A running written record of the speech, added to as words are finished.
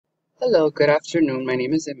Hello, good afternoon. My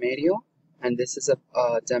name is Emerio, and this is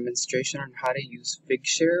a demonstration on how to use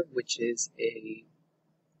Figshare, which is a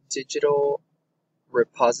digital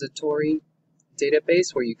repository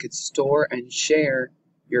database where you could store and share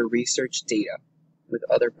your research data with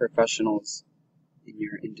other professionals in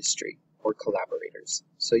your industry or collaborators.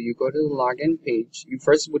 So you go to the login page. You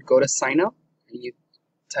first would go to sign up, and you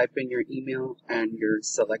type in your email and your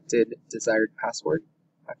selected desired password.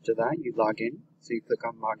 After that, you log in. So you click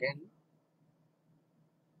on login.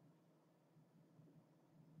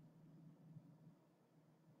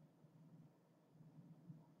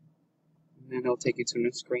 And then it'll take you to a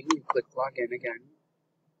new screen. You click login again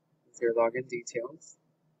with your login details.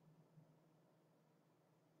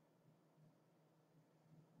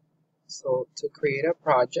 So to create a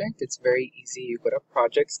project, it's very easy. You go to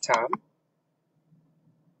Projects tab,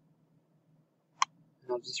 and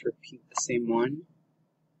I'll just repeat the same one.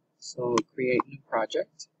 So create new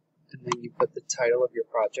project, and then you put the title of your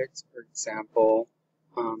project, for example,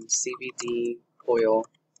 CBD oil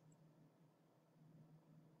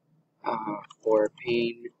for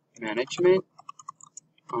pain management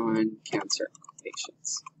on cancer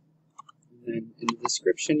patients. And then in the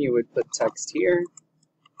description, you would put text here.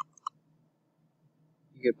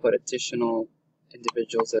 You could put additional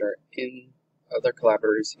individuals that are in other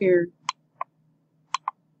collaborators here.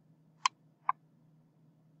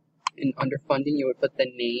 And under funding, you would put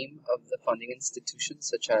the name of the funding institution,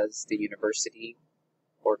 such as the university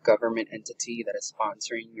or government entity that is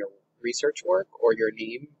sponsoring your research work, or your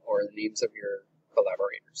name or the names of your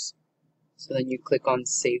collaborators. So then you click on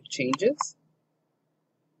Save Changes.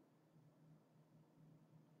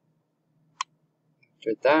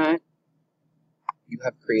 After that, you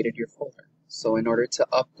have created your folder. So in order to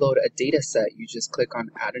upload a data set, you just click on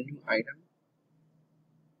Add a New Item.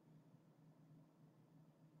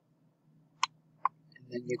 And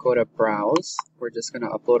then you go to Browse. We're just going to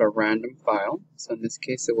upload a random file. So in this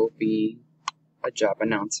case, it will be a job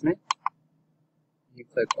announcement. You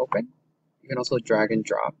click Open. You can also drag and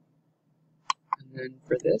drop. And then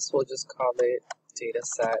for this, we'll just call it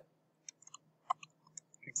Dataset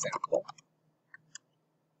Example.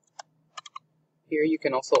 Here you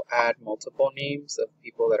can also add multiple names of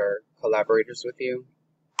people that are collaborators with you.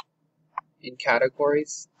 In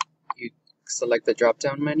categories, you select the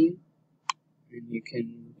drop-down menu, and you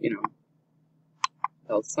can,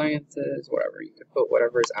 health sciences, whatever. You can put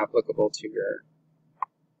whatever is applicable to your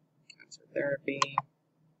cancer therapy,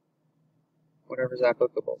 whatever is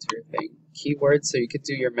applicable to your thing. Keywords, so you could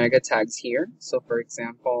do your mega tags here. So for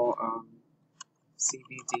example,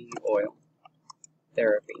 CBD oil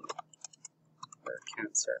therapy for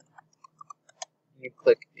cancer. You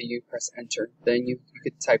click, you press enter. Then you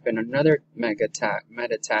could type in another meta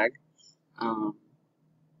tag.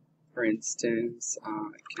 For instance,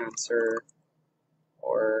 cancer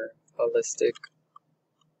or holistic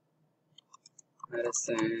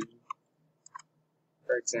medicine.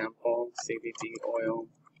 For example, CBD oil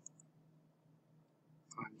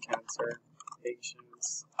on cancer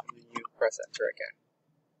patients. And then you press enter again.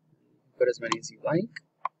 Put as many as you like.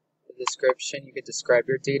 The description, you could describe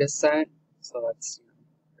your data set. So that's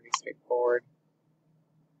pretty straightforward.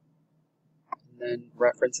 And then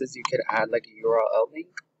references, you could add like a URL link.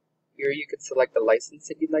 Here you could select the license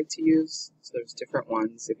that you'd like to use. So there's different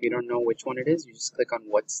ones. If you don't know which one it is, you just click on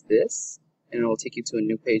what's this, and it will take you to a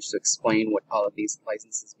new page to explain what all of these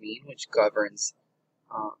licenses mean, which governs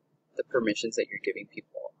the permissions that you're giving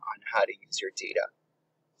people on how to use your data.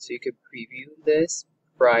 So you could preview this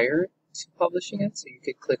prior to publishing it. So you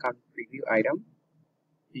could click on preview item,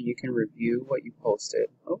 and you can review what you posted.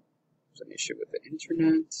 Oh, there's an issue with the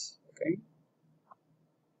internet. Okay.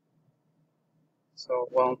 So,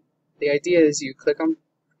 well, the idea is you click on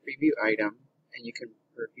preview item, and you can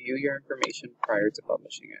review your information prior to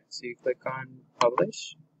publishing it. So you click on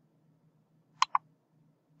publish.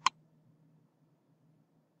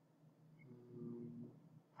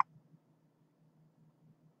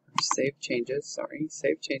 Save changes,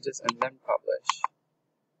 save changes and then publish.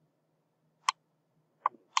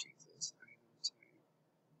 Oh, Jesus,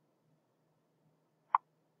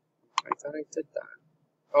 I thought I did that.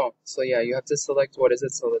 Oh, so yeah, you have to select what is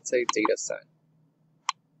it. So let's say data set.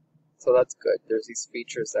 So that's good. There's these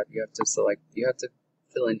features that you have to select. You have to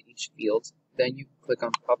fill in each field. Then you click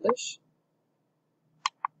on publish.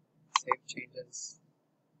 Save changes.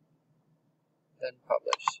 Then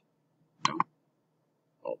publish. No?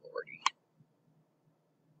 Oh lordy.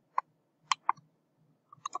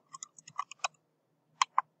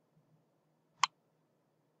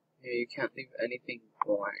 Yeah, you can't leave anything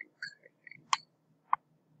blank.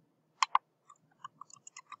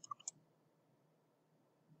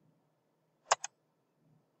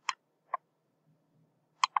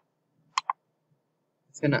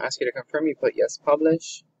 It's going to ask you to confirm. You put yes,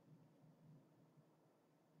 publish.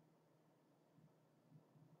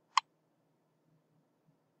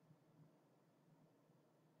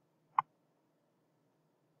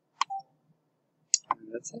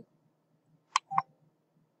 And that's it.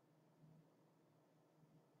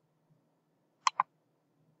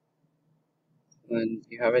 And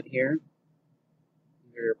you have it here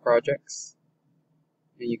under your projects.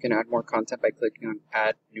 And you can add more content by clicking on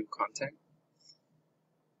add new content.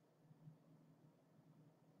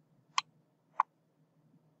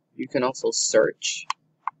 You can also search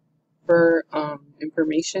for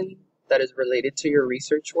information that is related to your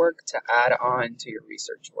research work to add on to your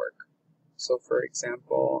research work. So for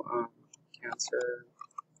example, cancer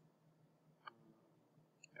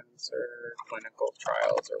clinical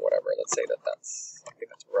trials or whatever. Let's say that that's something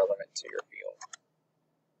that's relevant to your field.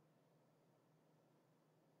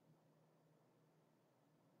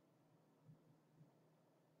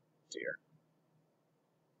 Dear.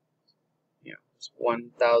 Yeah, it's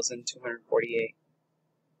 1,248.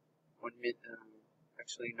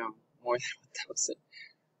 Actually, no, more than 1,000.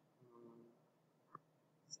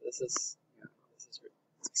 So this is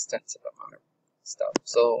extensive amount of stuff.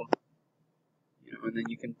 So, and then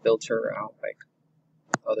you can filter out like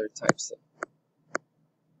other types of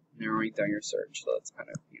narrowing down your search. So that's kind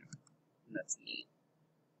of, that's neat.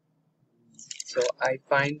 So I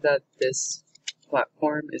find that this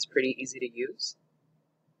platform is pretty easy to use.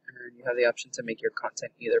 And you have the option to make your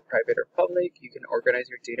content either private or public. You can organize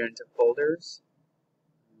your data into folders.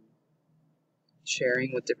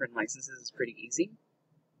 Sharing with different licenses is pretty easy.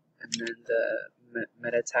 And then the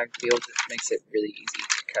meta tag field makes it really easy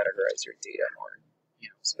to categorize your data more,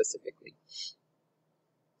 specifically.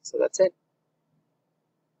 So that's it.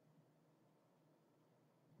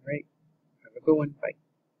 All right. Have a good one. Bye.